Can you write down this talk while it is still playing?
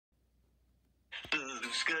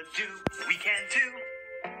Skadoo, we can too.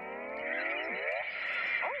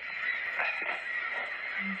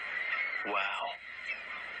 Wow.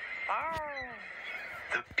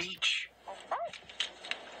 The beach.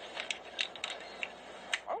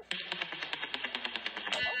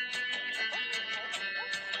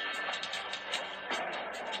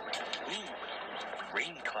 Ooh,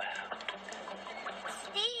 rain cloud.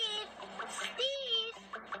 Steve!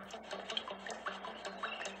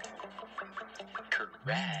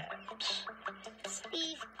 Crabs.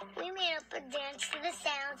 Steve, we made up a dance to the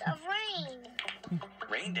sounds of rain.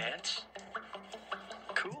 Rain dance.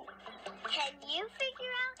 Cool. Can you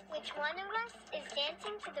figure out which one of us is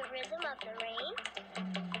dancing to the rhythm of the rain?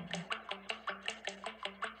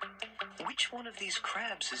 Which one of these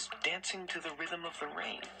crabs is dancing to the rhythm of the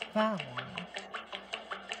rain? That one.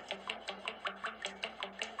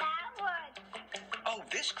 That one. Oh,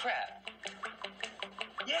 this crab.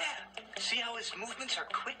 Yeah. See how his movements are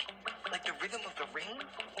quick? Like the rhythm of the rain?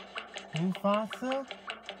 Mufasa?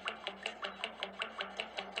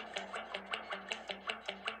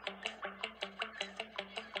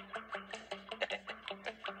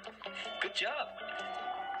 Good job.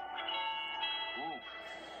 Ooh.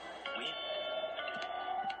 Wind.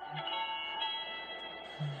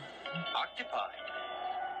 Octopi.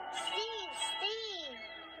 Steve!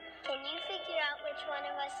 Can you figure out which one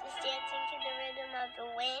of us is dancing to the rhythm of the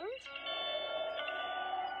wind?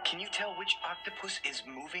 Can you tell which octopus is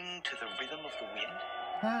moving to the rhythm of the wind?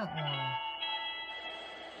 That one.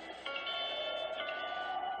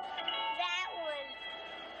 That one.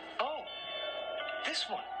 Oh, this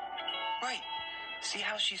one. Right. See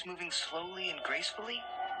how she's moving slowly and gracefully?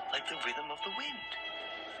 Like the rhythm of the wind.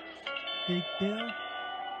 Big Bill?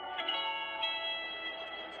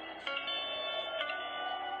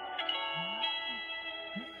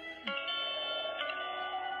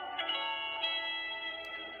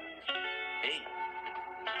 Hey,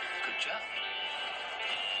 good job.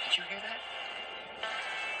 Did you hear that?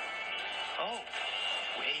 Oh,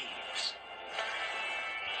 waves.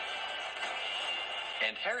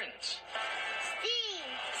 And herons. Steve!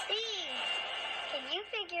 Can you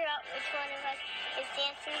figure out which one of us is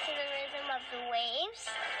dancing to the rhythm of the waves?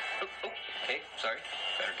 Oh, okay, sorry.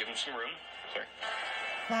 Better give him some room. Sorry.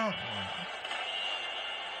 That one.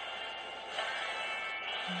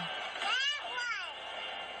 That one!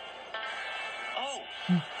 Oh,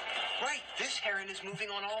 right. This heron is moving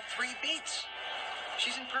on all 3 beats.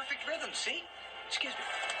 She's in perfect rhythm, see? Excuse me.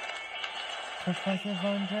 Professor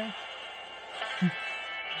Von Drake?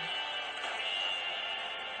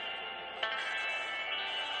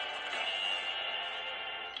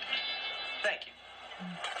 Thank you.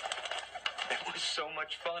 That was so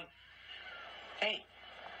much fun. Hey,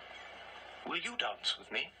 will you dance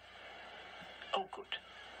with me? Oh, good.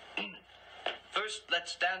 First,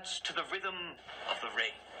 let's dance to the rhythm of the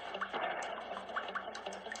rain.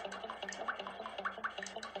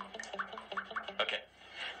 Okay,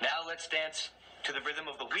 now let's dance to the rhythm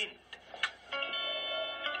of the wind.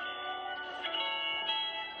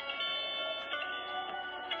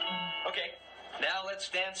 Okay, now let's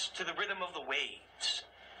dance to the rhythm of the waves.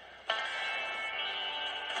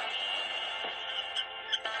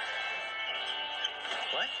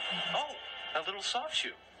 What? Oh, a little soft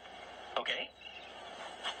shoe. Okay.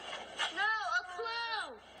 No, a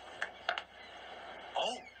clue!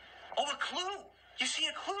 Oh, a clue! You see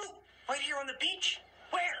a clue? Right here on the beach?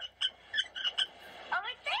 Where?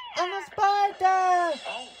 Over there! I'm a spider!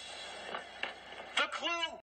 Oh, the clue